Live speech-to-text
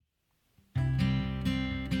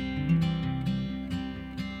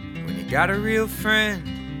got a real friend,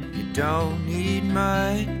 you don't need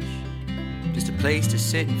much. Just a place to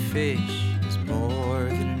sit and fish is more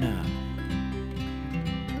than enough.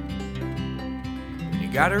 When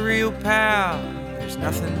you got a real pal, there's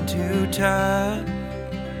nothing too tough.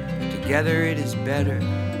 Together it is better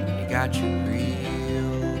when you got your real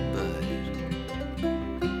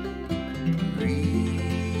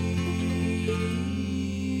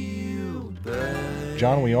bud.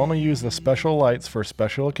 John, we only use the special lights for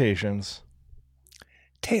special occasions.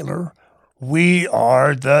 Taylor, we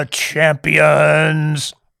are the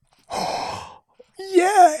champions.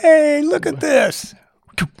 Yay, look at this.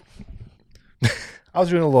 I was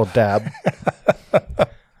doing a little dab. Do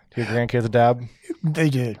your grandkids dab? They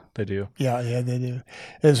did. They do. Yeah, they do.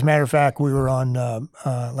 As a matter of fact, we were on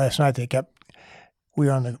last night. We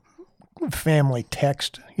were on the family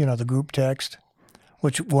text, the group text,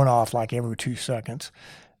 which went off like every 2 seconds,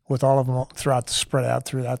 with all of them spread out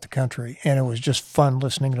throughout the country, and it was just fun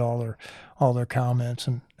listening to all their comments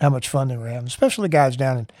and how much fun they were having, especially the guys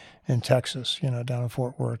down in Texas, down in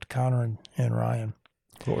Fort Worth, Connor and Ryan.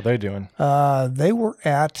 What were they doing? They were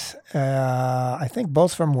at, I think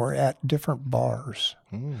both of them were at different bars.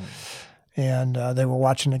 Mm. And they were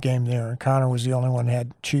watching the game there. And Connor was the only one who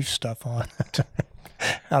had Chiefs stuff on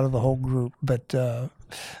out of the whole group. But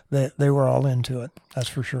they were all into it, that's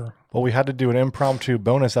for sure. Well, we had to do an impromptu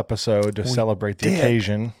bonus episode to celebrate the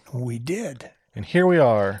occasion. We did. And here we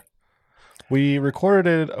are. We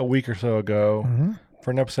recorded it a week or so ago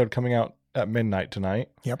for an episode coming out at midnight tonight.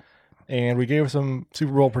 Yep. And we gave some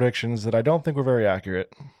Super Bowl predictions that I don't think were very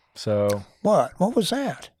accurate. So What was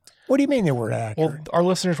that? What do you mean they were accurate? Well, our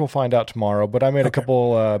listeners will find out tomorrow, but I made a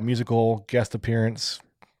couple musical guest appearance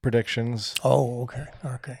predictions. Oh, okay.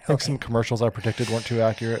 I think some commercials I predicted weren't too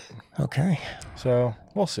accurate. Okay. So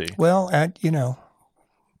we'll see. Well, it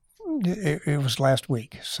was last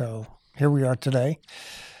week. So here we are today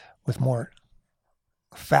with more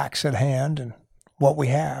facts at hand and what we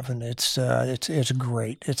have, and it's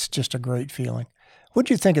great. It's just a great feeling. What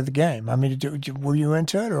did you think of the game? I mean, were you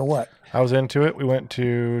into it or what? I was into it. We went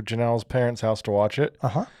to Janelle's parents' house to watch it,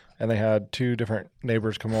 and they had 2 different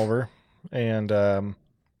neighbors come over, and the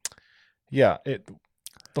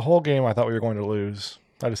whole game I thought we were going to lose.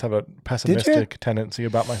 I just have a pessimistic tendency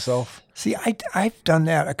about myself. See, I've done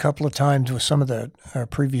that a couple of times with some of the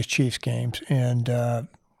previous Chiefs games, and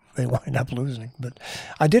they wind up losing. But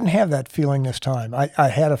I didn't have that feeling this time. I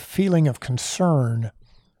had a feeling of concern,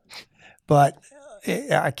 but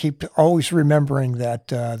I keep always remembering that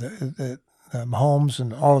the Mahomes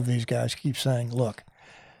and all of these guys keep saying, look,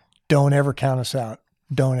 don't ever count us out.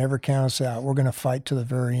 Don't ever count us out. We're going to fight to the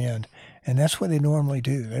very end. And that's what they normally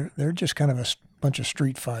do. They're just kind of a bunch of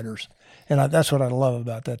street fighters. And that's what I love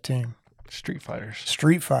about that team. Street fighters.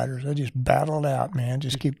 Street fighters. They just battle it out, man.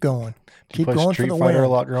 Just keep going. Keep going for the win. Did you play Street Fighter a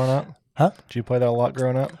lot growing up? Huh? Did you play that a lot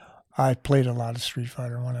growing up? I played a lot of Street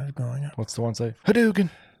Fighter when I was growing up. What's the one say?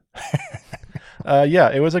 Hadouken!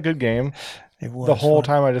 It was a good game. It was. The whole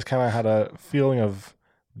time I just kind of had a feeling of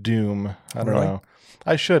doom. I don't know.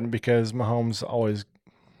 I shouldn't, because Mahomes always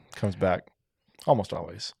comes back. Almost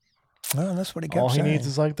always. Well, that's what he kept saying. All he needs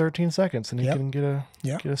is like 13 seconds, and he can get a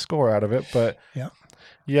score out of it. But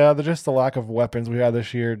just the lack of weapons we had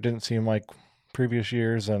this year didn't seem like previous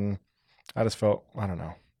years, and I just felt, I don't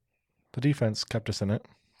know, the defense kept us in it.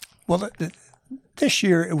 Well, this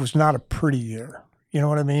year it was not a pretty year. You know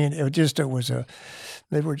what I mean?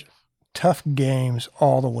 They were tough games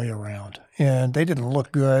all the way around, and they didn't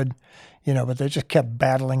look good, but they just kept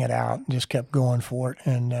battling it out and just kept going for it,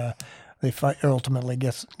 and they ultimately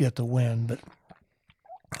get the win. But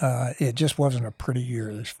it just wasn't a pretty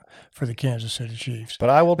year for the Kansas City Chiefs. But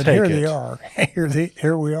I will take it. Here they are.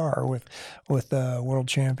 Here we are with the World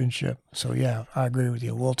Championship. So, yeah, I agree with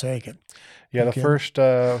you. We'll take it. Yeah, the first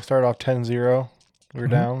started off 10-0. We were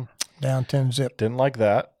down. Down 10-0. Didn't like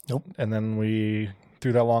that. Nope. And then we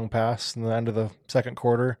threw that long pass in the end of the second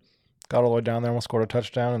quarter, got all the way down there, almost scored a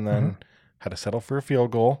touchdown, and then had to settle for a field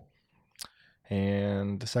goal.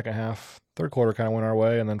 And the second half, third quarter kind of went our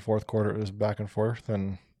way, and then fourth quarter it was back and forth.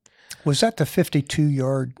 And was that the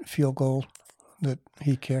 52-yard field goal that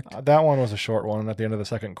he kicked? That one was a short one at the end of the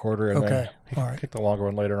second quarter, and then he kicked the longer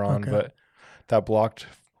one later on. Okay. But that blocked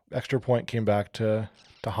extra point came back to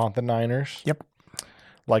haunt the Niners. Yep.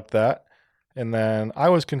 Like that. And then I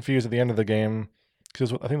was confused at the end of the game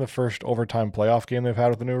because I think the first overtime playoff game they've had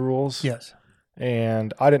with the new rules. Yes.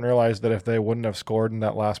 And I didn't realize that if they wouldn't have scored in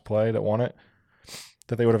that last play that won it,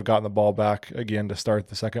 that they would have gotten the ball back again to start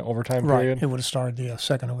the second overtime period. Right, it would have started the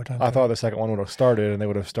second overtime period. I thought the second one would have started, and they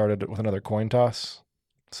would have started with another coin toss.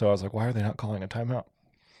 So I was like, why are they not calling a timeout?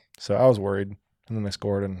 So I was worried. And And then they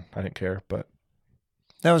scored, and I didn't care. But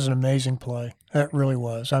That was an amazing play. That really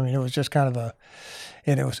was. I mean, it was just kind of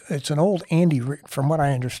it's an old Andy Reid, from what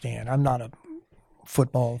I understand. I'm not a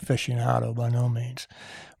football aficionado by no means,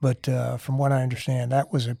 but from what I understand,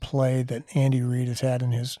 that was a play that Andy Reid has had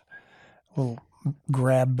in his little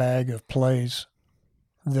grab bag of plays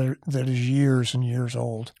that is years and years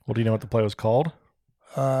old. well, do you know what the play was called?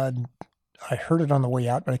 I heard it on the way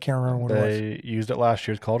out, but I can't remember what it was. They used it last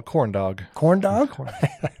year. It's called corn dog. Corn dog?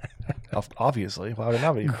 Obviously. Why would it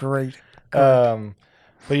not be? Great.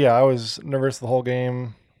 But yeah, I was nervous the whole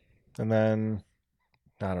game. And then,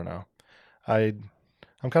 I don't know. I'm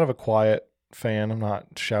kind of a quiet fan. I'm not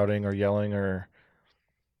shouting or yelling or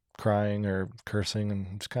crying or cursing,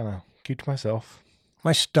 and just kind of keep to myself.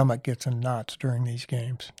 My stomach gets in knots during these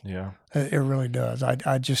games. Yeah. It really does.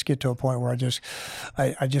 I just get to a point where I just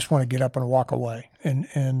want to get up and walk away and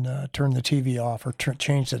turn the TV off or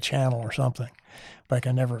change the channel or something. But I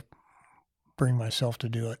can never bring myself to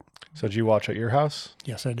do it. So did you watch at your house?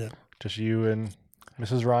 Yes, I did. Just you and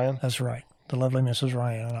Mrs. Ryan? That's right. The lovely Mrs.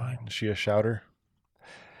 Ryan and I. Is she a shouter?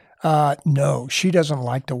 No, she doesn't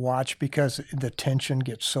like to watch because the tension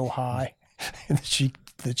gets so high that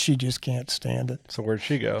she just can't stand it. So where'd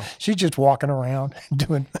she go? She's just walking around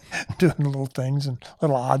doing little things and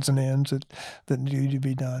little odds and ends that need to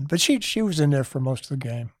be done. But she was in there for most of the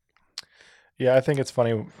game. Yeah, I think it's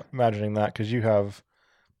funny imagining that because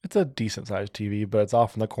it's a decent sized TV, but it's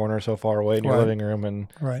off in the corner so far away in your Right. living room, and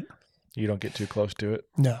Right. you don't get too close to it.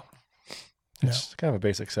 No. It's kind of a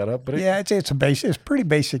basic setup, but Yeah, it's pretty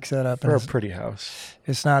basic setup. for And a pretty house.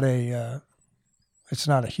 it's not a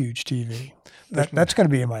huge TV. That's going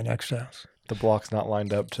to be in my next house. The block's not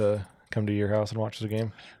lined up to come to your house and watch the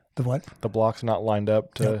game. The what? The block's not lined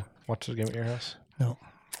up to No. watch the game at your house. No.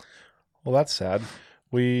 Well, that's sad.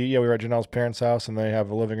 We were at Janelle's parents' house, and they have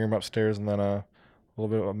a living room upstairs and then a little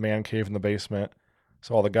bit of a man cave in the basement.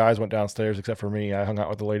 So all the guys went downstairs except for me. I hung out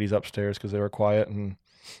with the ladies upstairs because they were quiet and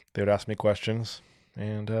they would ask me questions,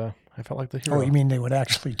 and I felt like the hero. Oh, you mean they would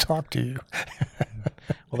actually talk to you?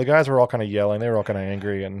 Well, the guys were all kind of yelling. They were all kind of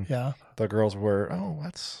angry, and Yeah. the girls were, oh,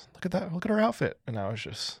 look at that. Look at her outfit. And I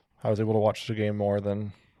was able to watch the game more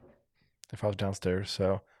than if I was downstairs.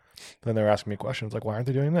 So then they were asking me questions like, why aren't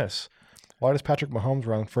they doing this? Why does Patrick Mahomes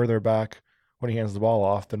run further back when he hands the ball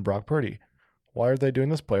off than Brock Purdy? Why are they doing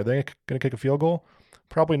this play? Are they going to kick a field goal?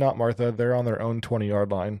 Probably not, Martha. They're on their own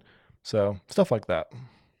 20-yard line. So stuff like that.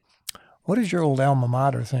 What does your old alma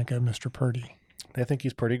mater think of Mr. Purdy? They think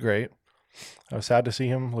he's pretty great. I was sad to see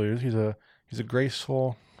him lose. He's a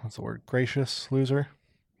graceful, gracious loser.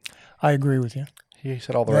 I agree with you. He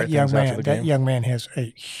said all the right things after the game. That young man has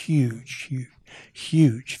a huge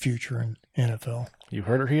future in NFL. You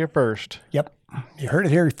heard it here first. Yep. You heard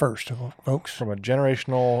it here first, folks. From a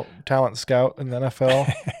generational talent scout in the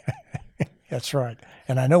NFL. That's right.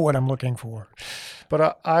 And I know what I'm looking for.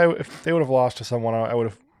 But if they would have lost to someone, I would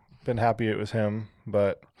have been happy it was him.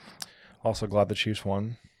 But also glad the Chiefs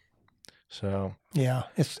won. So Yeah,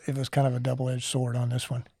 it was kind of a double-edged sword on this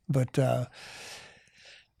one. But now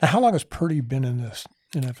how long has Purdy been in this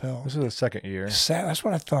NFL? this is his second year. That's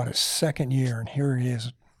what I thought. His second year, and here he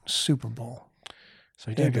is, Super Bowl. So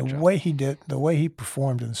he did a And good job. the way he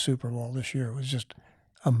performed in the Super Bowl this year was just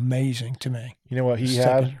amazing to me. You know what he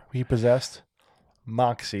Second had? year. He possessed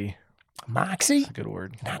moxie. Moxie? That's a good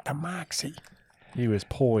word. Not the Moxie. He was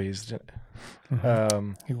poised.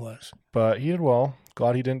 He was. But he did well.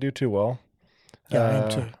 Glad he didn't do too well. Yeah, I am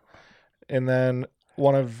too. And then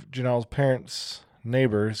one of Janelle's parents'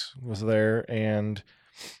 neighbors was there, and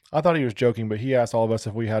I thought he was joking, but he asked all of us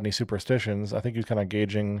if we had any superstitions. I think he was kind of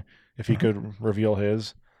gauging if he could reveal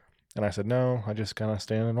his. And I said, no, I just kind of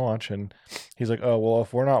stand and watch. And he's like, oh, well,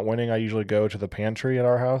 if we're not winning, I usually go to the pantry at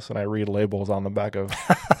our house and I read labels on the back of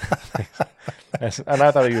and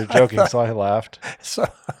I thought he was joking, so I laughed. So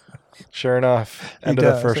Sure enough, end of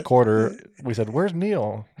the does. first quarter, we said, where's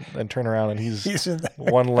Neil? And turn around and he's in there.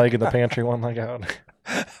 one leg in the pantry, one leg out.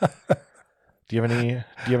 Do you have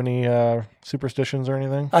any superstitions or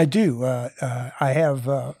anything? I do. I have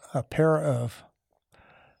a pair of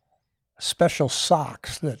special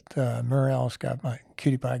socks that Muriel's my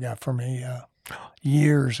cutie pie got for me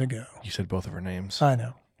years ago. You said both of her names. I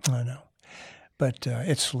know. But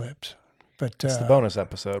it slipped. But It's the bonus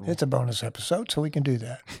episode. It's a bonus episode, so we can do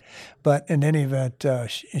that. But in any event,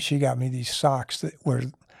 she got me these socks that were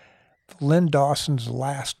Lynn Dawson's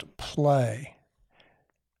last play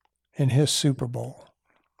in his Super Bowl.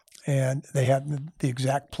 And they had the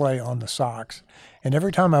exact play on the socks. And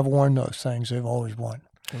every time I've worn those things, they've always won.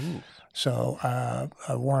 Ooh. So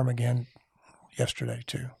I wore them again yesterday,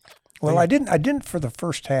 too. Well, I didn't for the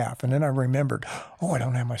first half, and then I remembered, I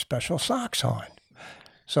don't have my special socks on.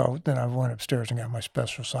 So then I went upstairs and got my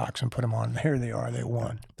special socks and put them on. And here they are. They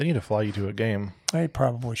won. They need to fly you to a game. They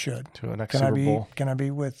probably should. To a next Super Bowl. Can I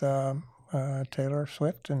be with Taylor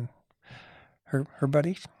Swift and her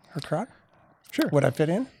buddies, her crowd? Sure. Would I fit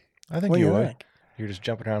in? I think you would. You're just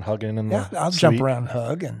jumping around, hugging in the I'll suite, jump around,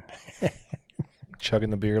 hug, and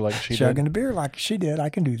chugging the beer like she did. chugging the beer like she did. I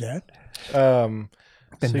can do that.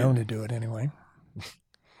 Been known to do it anyway.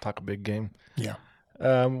 Talk a big game. Yeah.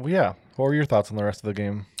 Yeah. What were your thoughts on the rest of the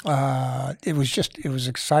game? It was an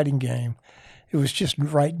exciting game. It was just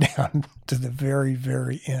right down to the very,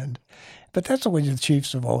 very end. But that's the way the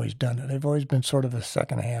Chiefs have always done it. They've always been sort of a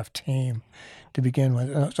second half team to begin with.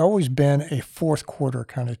 It's always been a fourth quarter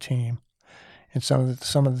kind of team. And some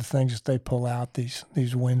of the things that they pull out, these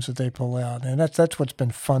wins that they pull out, and that's what's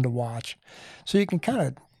been fun to watch. So you can kind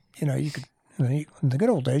of, in the good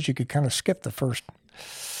old days, you could kind of skip the first,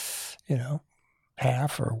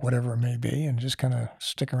 half or whatever it may be, and just kind of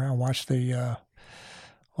stick around, watch the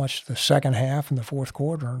second half and the fourth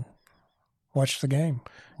quarter, and watch the game.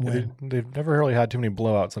 Yeah, they've never really had too many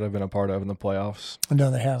blowouts that I've been a part of in the playoffs. No,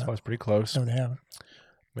 they haven't. So it's pretty close. No, they haven't.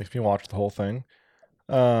 Makes me watch the whole thing.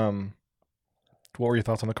 What were your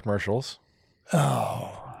thoughts on the commercials?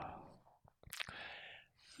 Oh,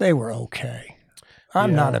 they were okay.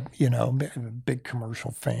 I'm not a big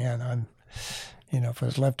commercial fan. If it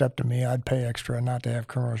was left up to me, I'd pay extra not to have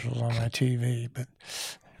commercials on my TV, but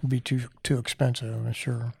it'd be too expensive, I'm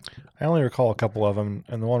sure. I only recall a couple of them,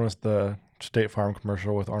 and the one was the State Farm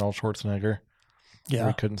commercial with Arnold Schwarzenegger. Yeah.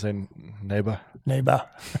 We couldn't say neighbor.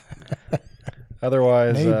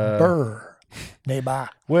 Otherwise, neighbor.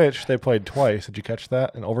 Which they played twice. Did you catch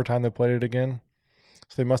that? In overtime, they played it again.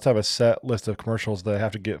 So they must have a set list of commercials they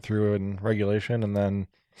have to get through in regulation, and then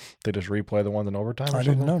they just replay the ones in overtime. I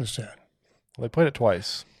didn't notice that. Well, they played it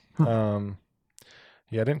twice. I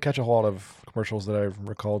didn't catch a whole lot of commercials that I've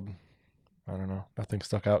recalled. I don't know. Nothing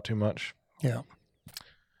stuck out too much. Yeah.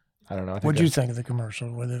 I don't know. What did you think of the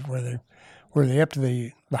commercial? Were they up to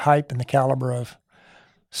the hype and the caliber of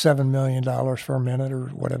 $7 million for a minute or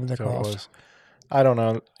whatever they cost? It was. I don't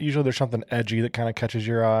know. Usually there's something edgy that kind of catches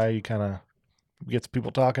your eye. You kind of gets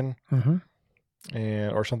people talking,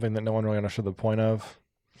 or something that no one really understood the point of.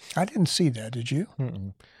 I didn't see that. Did you?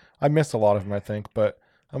 Mm-mm. I missed a lot of them, I think, but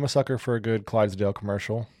I'm a sucker for a good Clydesdale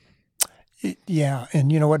commercial. Yeah,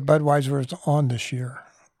 and you know what? Budweiser is on this year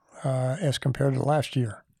as compared to last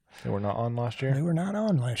year. They were not on last year? They were not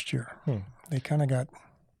on last year. They kind of got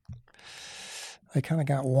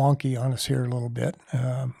wonky on us here a little bit,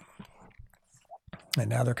 and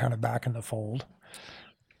now they're kind of back in the fold.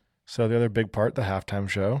 So the other big part, the halftime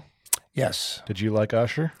show. Yes. Did you like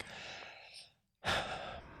Usher?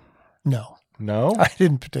 No. No? I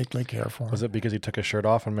didn't particularly care for him. Was it because he took his shirt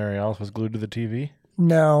off and Mary Alice was glued to the TV?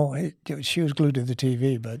 No, she was glued to the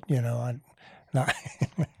TV, but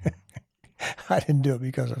I didn't do it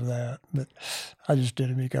because of that. But I just did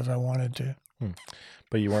it because I wanted to.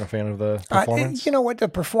 But you weren't a fan of the performance? You know what? The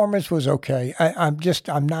performance was okay. I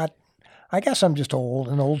guess I'm just an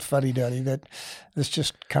old fuddy-duddy that's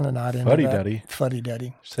just kind of not into fuddy-duddy?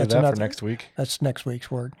 Fuddy-duddy. Say that for next week. That's next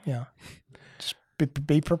week's word, yeah. Just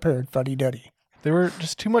be prepared, fuddy-duddy. There were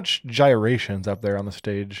just too much gyrations up there on the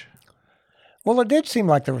stage. Well, it did seem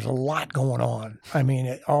like there was a lot going on. I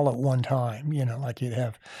mean, all at one time, like you'd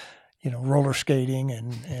have, roller skating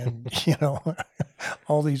and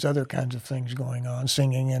all these other kinds of things going on,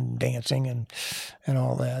 singing and dancing and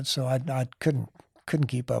all that. So I couldn't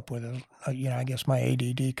keep up with it. I guess my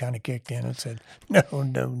ADD kind of kicked in and said,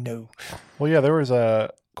 no. Well, yeah, there was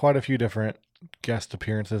quite a few different guest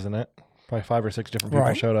appearances in it. Probably 5 or 6 different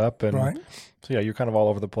people showed up. And so, yeah, you're kind of all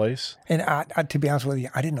over the place. And I, to be honest with you,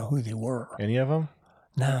 I didn't know who they were. Any of them?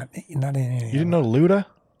 Not any of them. You didn't know Luda?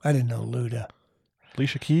 I didn't know Luda.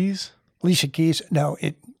 Alicia Keys? Alicia Keys, no,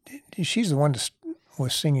 she's the one that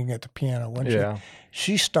was singing at the piano, wasn't she? Yeah.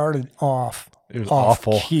 She started off. It was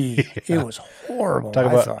awful. Key. Yeah. It was horrible. Talk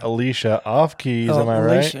about Alicia off keys, am I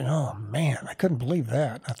Alicia, right? Oh man, I couldn't believe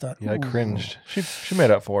that. I thought, yeah, I cringed. She made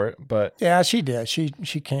up for it, but yeah, she did. She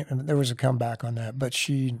came. There was a comeback on that, but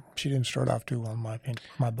she didn't start off too well in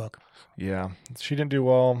my book. Yeah, she didn't do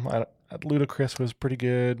well. Ludacris was pretty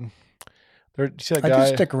good. Did you see that guy? I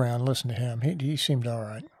did stick around and listen to him. He seemed all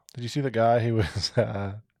right. Did you see the guy who was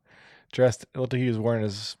dressed? It looked like he was wearing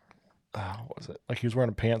his. What was it? Like he was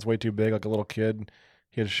wearing pants way too big, like a little kid.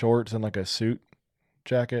 He had shorts and like a suit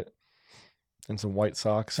jacket and some white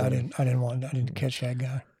socks. I didn't catch that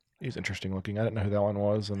guy. He's interesting looking. I didn't know who that one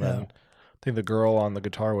was. And then I think the girl on the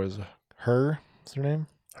guitar was Her. What's her name?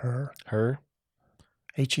 Her.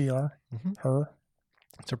 H-E-R, Mhm. her.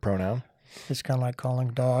 It's a pronoun. It's kind of like calling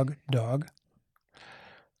dog, dog.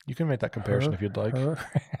 You can make that comparison Her, if you'd like. Her.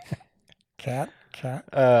 Cat, cat.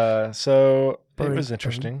 So Bird, it was bird.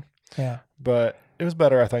 interesting, Yeah. but it was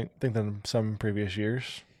better, I think than some previous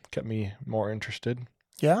years. Kept me more interested.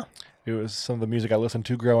 Yeah. It was some of the music I listened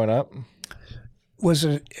to growing up. Was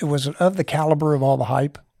it of the caliber of all the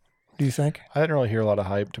hype, do you think? I didn't really hear a lot of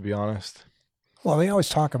hype, to be honest. Well, they always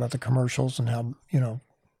talk about the commercials and how,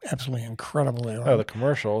 absolutely incredible they are. Oh, the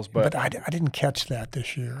commercials, but I didn't catch that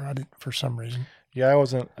this year. I didn't, for some reason. yeah, I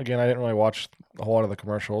didn't really watch a whole lot of the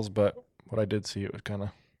commercials, but what I did see, it was kind of,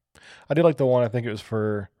 I did like the one, I think it was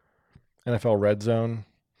for NFL Red Zone,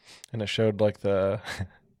 and it showed like the,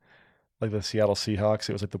 like the Seattle Seahawks.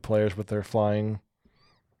 It was like the players with their flying.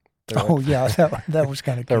 Oh, yeah, that was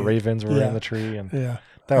kind of The cute. ravens were Yeah. in the tree, and Yeah.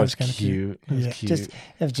 that was kinda cute. It was cute.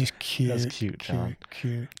 It was just cute. That was cute, John.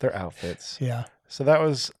 Cute. Their outfits. Yeah. So that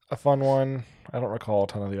was a fun one. I don't recall a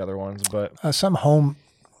ton of the other ones, but Some home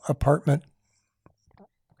apartment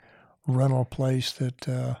rental place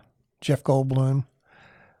that Jeff Goldblum,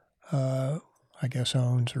 I guess,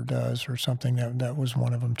 owns or does or something. That was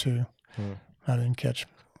one of them too. I didn't catch,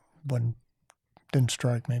 didn't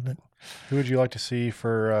strike me, but. who would you like to see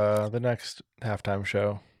for the next halftime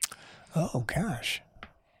show? Oh, gosh.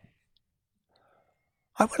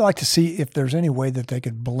 I would like to see if there's any way that they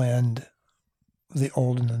could blend the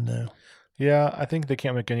old and the new. Yeah, I think they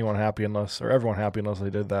can't make everyone happy unless they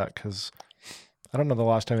did that, because I don't know the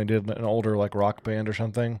last time they did an older like rock band or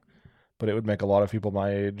something, but it would make a lot of people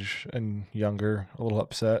my age and younger a little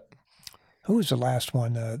upset. Who was the last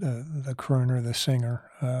one? The crooner, the singer.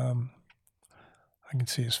 I can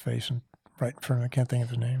see his face right in front of me. I can't think of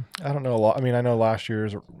his name. I don't know a lot. I mean, I know last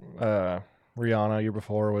year's Rihanna, year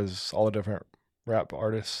before was all the different rap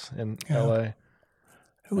artists in Yeah. LA.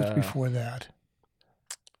 Who was before that?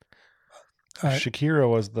 Shakira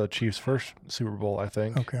was the Chiefs' first Super Bowl, I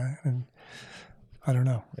think. Okay. And I don't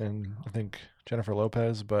know. And I think Jennifer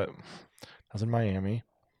Lopez, but that was in Miami.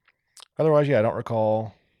 Otherwise, yeah, I don't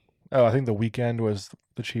recall. Oh, I think The Weeknd was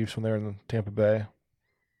the Chiefs when they were in Tampa Bay.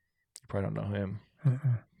 You probably don't know him.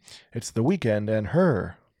 Mm-mm. It's The Weeknd and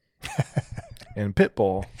Her and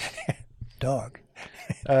Pitbull. Dog.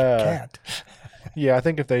 Uh, Cat. yeah, I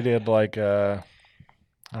think if they did like, I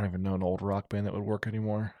don't even know an old rock band that would work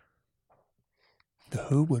anymore. The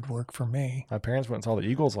Who would work for me. My parents went and saw the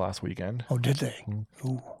Eagles last weekend. Oh, did they? Mm-hmm.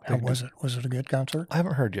 Ooh, how was it? Was it a good concert? I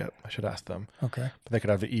haven't heard yet. I should ask them. Okay. But they could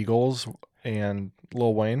have the Eagles and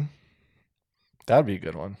Lil Wayne. That'd be a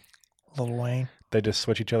good one. Lil Wayne. They just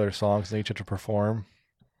switch each other's songs and they each have to perform.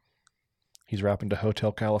 He's rapping to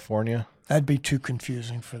Hotel California. That'd be too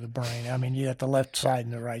confusing for the brain. I mean, you got the left side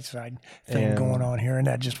and the right side thing And going on here, and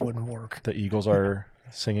that just wouldn't work. The Eagles are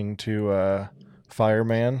singing to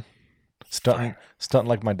Fireman. Stunting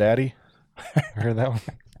like my daddy. Heard that one?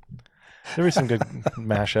 There'd be some good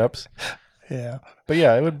mashups. Yeah. But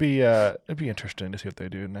yeah, it'd be interesting to see what they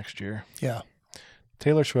do next year. Yeah.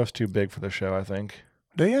 Taylor Swift's too big for the show, I think.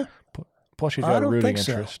 Do you? Plus, she's I got a don't rooting think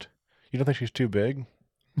so. interest. You don't think she's too big?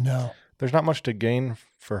 No. There's not much to gain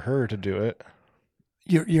for her to do it.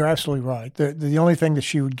 You're absolutely right. The only thing that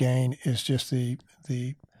she would gain is just the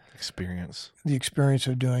Experience. experience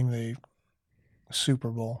of doing the Super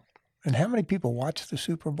Bowl. And how many people watch the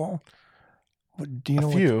Super Bowl? Do you know?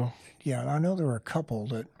 A few. Yeah, I know there were a couple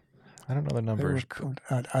that. I don't know the numbers.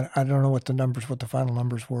 I don't know what the final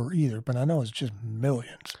numbers were either, but I know it's just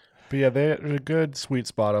millions. But yeah, there's a good sweet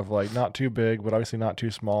spot of like not too big, but obviously not too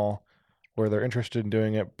small, where they're interested in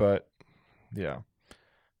doing it. But yeah,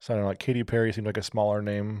 so I don't know, like Katy Perry seemed like a smaller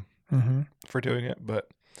name for doing it, but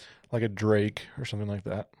like a Drake or something like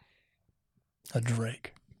that. A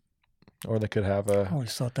Drake. Or they could have I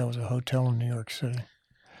always thought that was a hotel in New York City.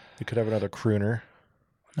 you could have another crooner.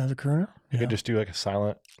 Another crooner? You could just do like a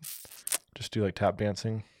silent, just do like tap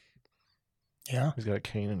dancing. Yeah, He's got a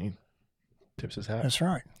cane and he tips his hat. that's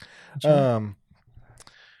right. That's right.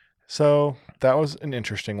 So that was an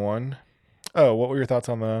interesting one. Oh, what were your thoughts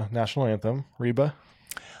on the national anthem, Reba?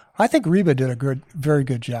 I think Reba did a very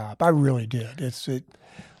good job. I really did.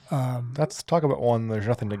 Let's talk about one. There's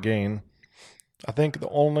nothing to gain. I think the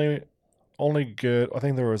only good. I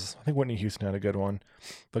think Whitney Houston had a good one,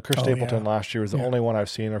 but Chris Stapleton last year was the only one I've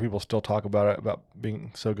seen where people still talk about it, about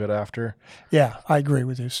being so good after. Yeah, I agree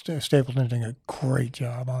with you. Stapleton did a great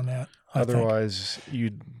job on that. Otherwise,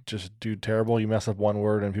 you just do terrible. You mess up one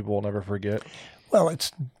word and people will never forget. Well,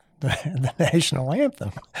 it's the national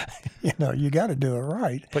anthem. You got to do it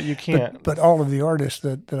right. But you can't. But all of the artists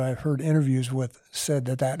that I've heard interviews with said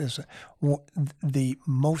that is the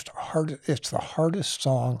most hard. It's the hardest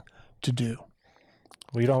song to do.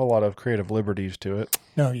 Well, you don't have a lot of creative liberties to it.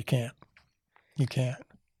 No, you can't. You can't.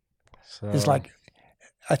 So It's like,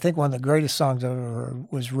 I think one of the greatest songs I've ever heard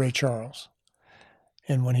was Ray Charles,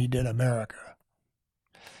 and when he did America.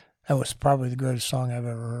 That was probably the greatest song I've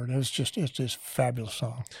ever heard. It's just a fabulous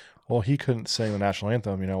song. well, he couldn't sing the national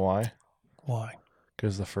anthem. You know why? Why?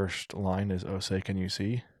 Because the first line is "Oh, say, can you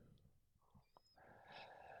see?"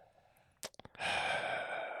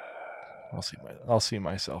 I'll see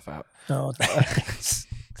myself out. No,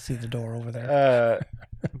 see the door over there.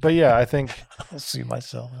 But yeah, I think. I'll see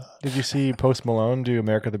myself. Did you see Post Malone do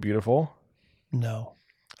 "America the Beautiful"? No.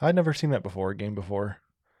 I'd never seen that before. A game before.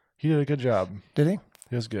 He did a good job. Did he?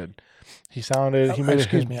 It was good. He sounded. He made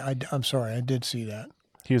Excuse it. me. I'm sorry. I did see that.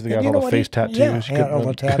 He was the And guy you with know all the what face tattoos. You yeah, all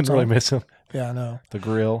the tats couldn't really on. miss him. Yeah, I know. The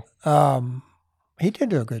grill. He did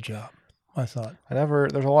do a good job, I thought.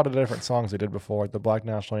 There's a lot of different songs they did before, like the Black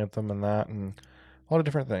National Anthem and that, and a lot of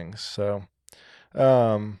different things. So,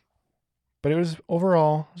 but it was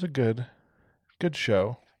overall, it was a good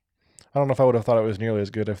show. I don't know if I would have thought it was nearly as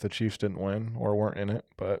good if the Chiefs didn't win or weren't in it,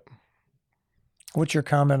 but What's your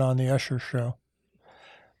comment on the Usher show?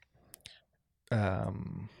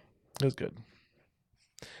 it was good.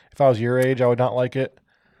 If I was your age, I would not like it.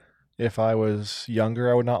 If I was younger,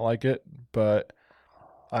 I would not like it, but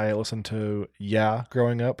I listened to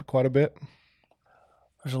growing up quite a bit.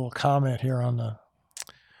 There's a little comment here on the.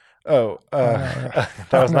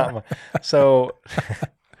 That was not my. So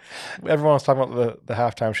everyone was talking about the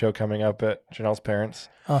halftime show coming up at Janelle's parents.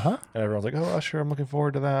 Uh-huh. And everyone's like, "Oh, Usher, I'm looking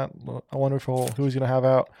forward to that. I wonder who he's going to have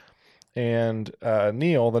out." And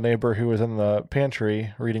Neil, the neighbor who was in the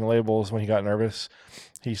pantry reading labels when he got nervous,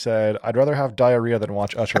 he said, "I'd rather have diarrhea than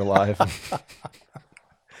watch Usher live."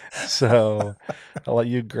 So I'll let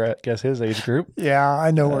you guess his age group. Yeah,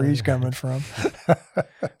 I know where he's coming from.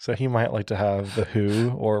 So he might like to have The Who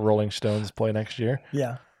or Rolling Stones play next year.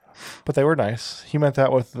 Yeah. But they were nice. He meant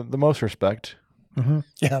that with the most respect. Mm-hmm.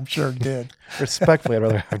 Yeah, I'm sure he did. Respectfully, I'd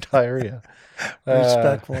rather have diarrhea.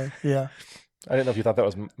 Respectfully, yeah. I didn't know if you thought that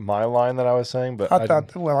was my line that I was saying, but I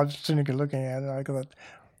thought, well, I was sitting here looking at it. I thought,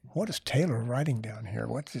 what is Taylor writing down here?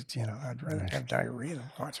 What's it? I'd rather have diarrhea than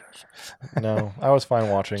watch this. No, I was fine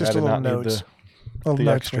watching. Just I did little not notes. need Little the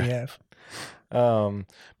notes extra. we have.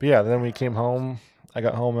 But yeah, then we came home. I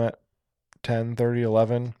got home at 10:30,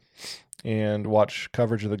 11, and watched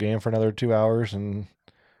coverage of the game for another 2 hours, and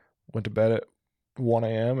went to bed at 1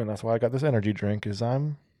 a.m. And that's why I got this energy drink. I was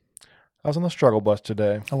on the struggle bus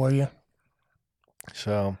today. How are you?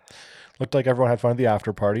 So looked like everyone had fun at the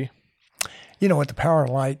after party. At the Power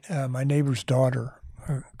and Light, my neighbor's daughter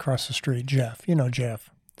across the street, Jeff. You know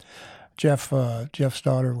Jeff. Jeff's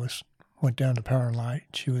daughter went down to Power and Light.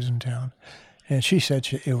 She was in town, and she said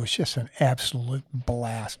it was just an absolute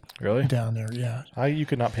blast. Really? Down there, yeah. You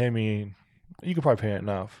could not pay me. You could probably pay it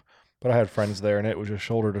enough, but I had friends there, and it was just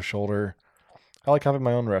shoulder to shoulder. I like having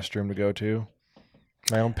my own restroom to go to,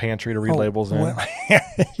 my own pantry to read labels in. Well,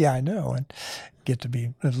 yeah, I know. And get to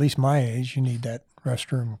be at least my age, you need that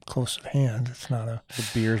restroom close at hand. It's not a The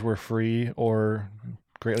beers were free or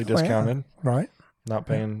greatly discounted. right. Not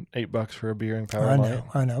paying $8 for a beer in Power and Light.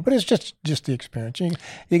 I know, but it's just the experience.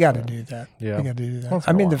 You got to do that. Yeah. You got to do that. Once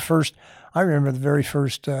in a while. I remember the very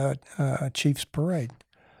first Chiefs parade,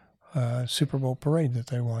 Super Bowl parade that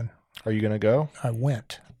they won. Are you going to go? I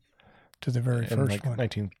went to the very In first like one.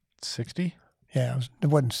 1960? Yeah, it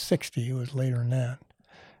wasn't 60. It was later than that.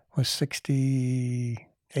 It was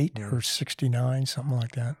 68 or 69, something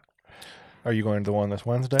like that. Are you going to the one this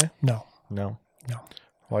Wednesday? No. No. No.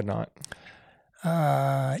 Why not?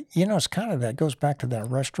 It's kind of that goes back to that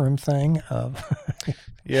restroom thing of,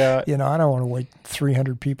 Yeah. I don't want to wait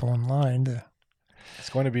 300 people in line to It's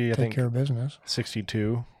going to be, I take think, care of business.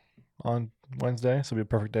 62 on Wednesday. So it'll be a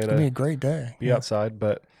perfect day It'll be a to great day. be outside.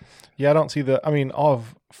 But yeah, I don't see I'll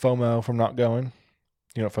have FOMO from not going.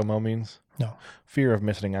 You know what FOMO means? No. Fear of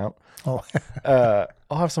missing out. Oh,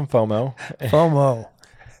 I'll have some FOMO. FOMO.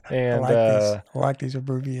 And I like these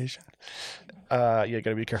abbreviations. you got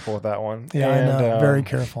to be careful with that one. Yeah, and, I know. Very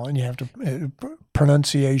careful. And you have to,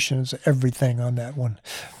 pronunciations, everything on that one.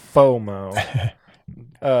 FOMO.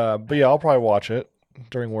 But yeah, I'll probably watch it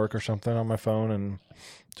during work or something on my phone and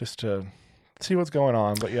just to see what's going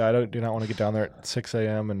on. But yeah, I do not want to get down there at 6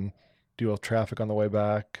 a.m. and deal with traffic on the way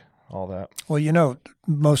back, all that. Well,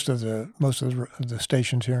 most of the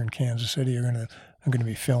stations here in Kansas City are going to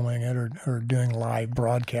be filming it or doing live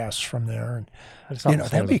broadcasts from there, and It's not the same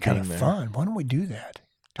that'd as be kind being of there. fun. Why don't we do that?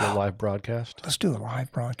 Do a live broadcast Let's do a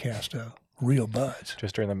live broadcast of Real Buds.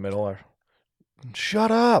 just during the middle. Or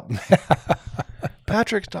shut up,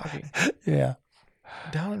 Patrick's talking Yeah.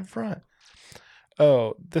 down in front.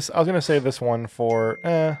 Oh, I was gonna say this one for.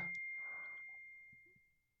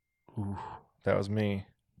 Ooh, that was me.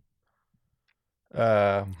 Put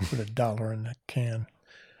 $1 in the can.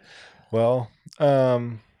 Well,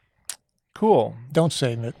 cool. Don't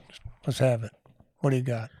save it. Let's have it. What do you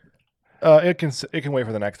got? It can wait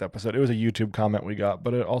for the next episode. It was a YouTube comment we got,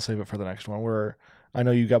 but I'll save it for the next one. I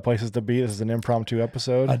know you got places to be. This is an impromptu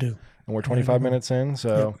episode. I do. And we're 25 minutes in.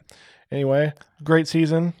 So anyway, great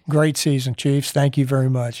season. Great season, Chiefs. Thank you very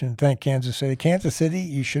much. And thank Kansas City. Kansas City,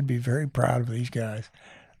 you should be very proud of these guys.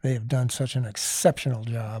 They have done such an exceptional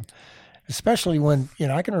job, especially when,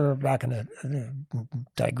 I can remember back in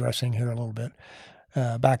digressing here a little bit,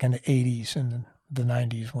 back in the 80s and the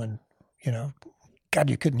 90s when, God,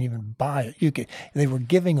 you couldn't even buy it. They were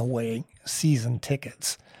giving away season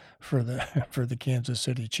tickets for the Kansas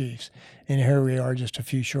City Chiefs, and here we are, just a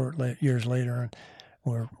few years later, and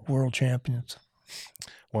we're world champions.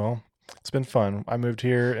 Well, it's been fun. I moved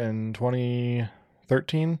here in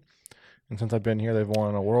 2013, and since I've been here, they've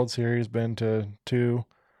won a World Series, been to 2,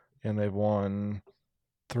 and they've won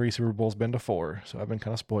 3 Super Bowls, been to 4. So I've been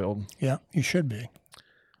kind of spoiled. Yeah, you should be.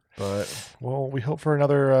 But we hope for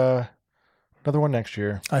another one next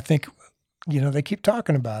year. I think, they keep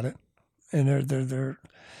talking about it, and they're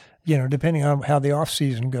depending on how the off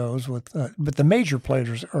season goes but the major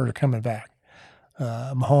players are coming back.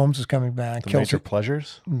 Mahomes is coming back. The major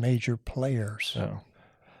pleasures? Major players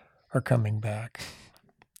are coming back.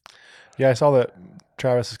 Yeah, I saw that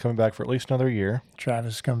Travis is coming back for at least another year.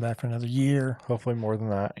 Travis is coming back for another year. Hopefully more than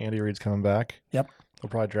that. Andy Reid's coming back. Yep. They'll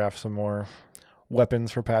probably draft some more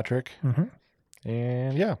weapons for Patrick. Mm-hmm.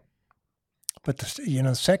 And yeah. But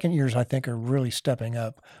the second years, I think, are really stepping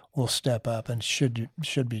up. Will step up and should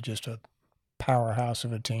be just a powerhouse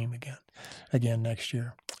of a team again next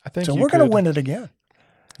year. I think so. We're going to win it again.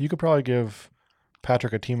 You could probably give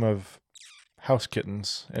Patrick a team of house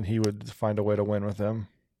kittens, and he would find a way to win with them.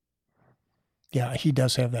 Yeah, he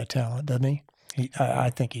does have that talent, doesn't he? I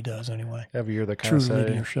think he does anyway. Every year they kind True of say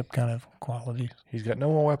leadership kind of qualities. He's got no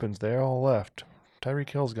more weapons. They all left. Tyreek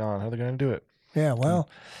Hill's gone. How are they going to do it? Yeah, well,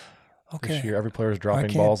 okay. This year, every player's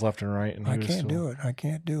dropping balls left and right. And I can't do it. I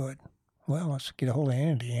can't do it. Well, let's get a hold of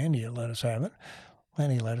Andy. Andy let us have it.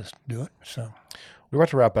 Andy let us do it. So we were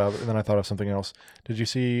about to wrap up, and then I thought of something else. Did you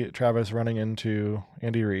see Travis running into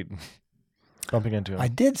Andy Reid, bumping into him? I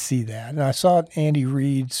did see that, and I saw Andy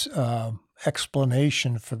Reid's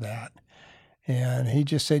explanation for that, and he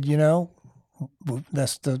just said,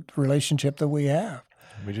 that's the relationship that we have.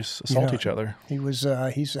 We just assault each other. I was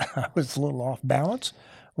a little off balance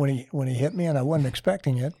when he hit me, and I wasn't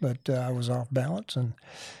expecting it, but I was off balance and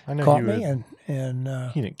caught me, and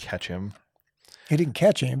he didn't catch him. He didn't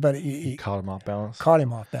catch him, but he caught him off balance. Caught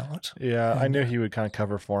him off balance. Yeah, I knew he would kind of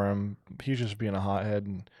cover for him. He was just being a hothead,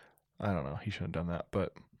 and I don't know. He shouldn't have done that,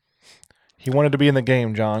 but he wanted to be in the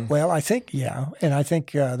game, John. Well, I think there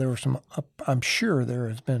were some. I'm sure there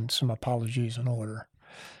has been some apologies in order,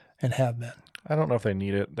 and have been. I don't know if they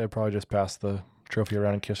need it. They probably just passed the trophy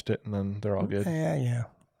around and kissed it, and then they're all good.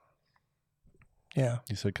 Yeah.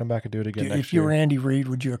 He said, "Come back and do it again next year." If you were Andy Reid,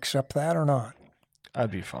 would you accept that or not?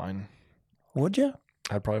 I'd be fine. Would you?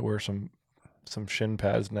 I'd probably wear some shin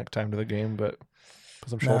pads next time to the game, but put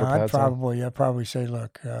some shoulder pads on. I'd probably say,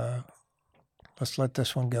 look, let's let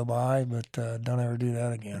this one go by, but don't ever do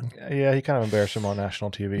that again. Yeah, he kind of embarrassed him on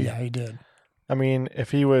national TV. Yeah, he did. I mean,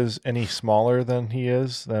 if he was any smaller than he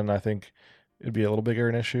is, then I think it'd be a little bigger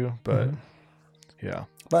an issue, but yeah.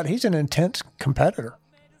 But he's an intense competitor,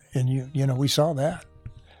 and we saw that.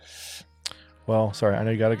 Well, sorry, I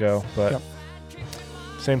know you got to go, but Yep.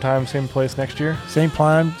 Same time, same place next year? Same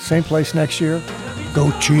time, same place next year.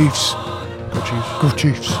 Go Chiefs. Go Chiefs. Go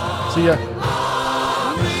Chiefs. See ya.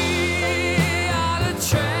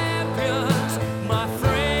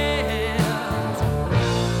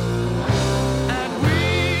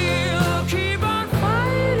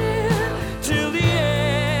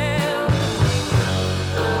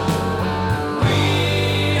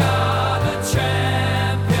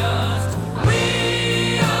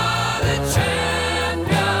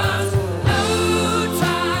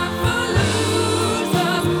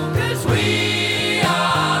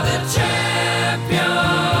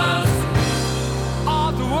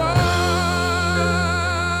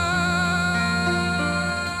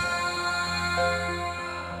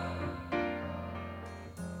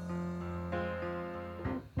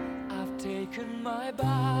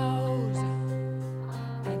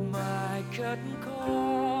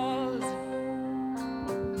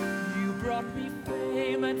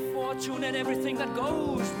 And everything that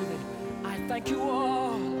goes with it, I thank you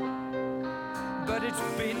all, but it's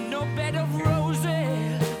been no bed of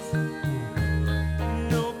roses.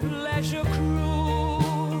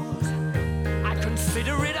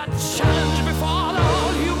 Consider it a challenge before the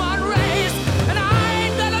whole human race, and I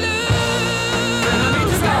ain't gonna lose.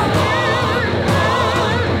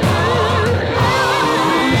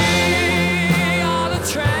 We are the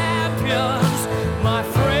champions, my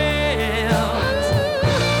friend.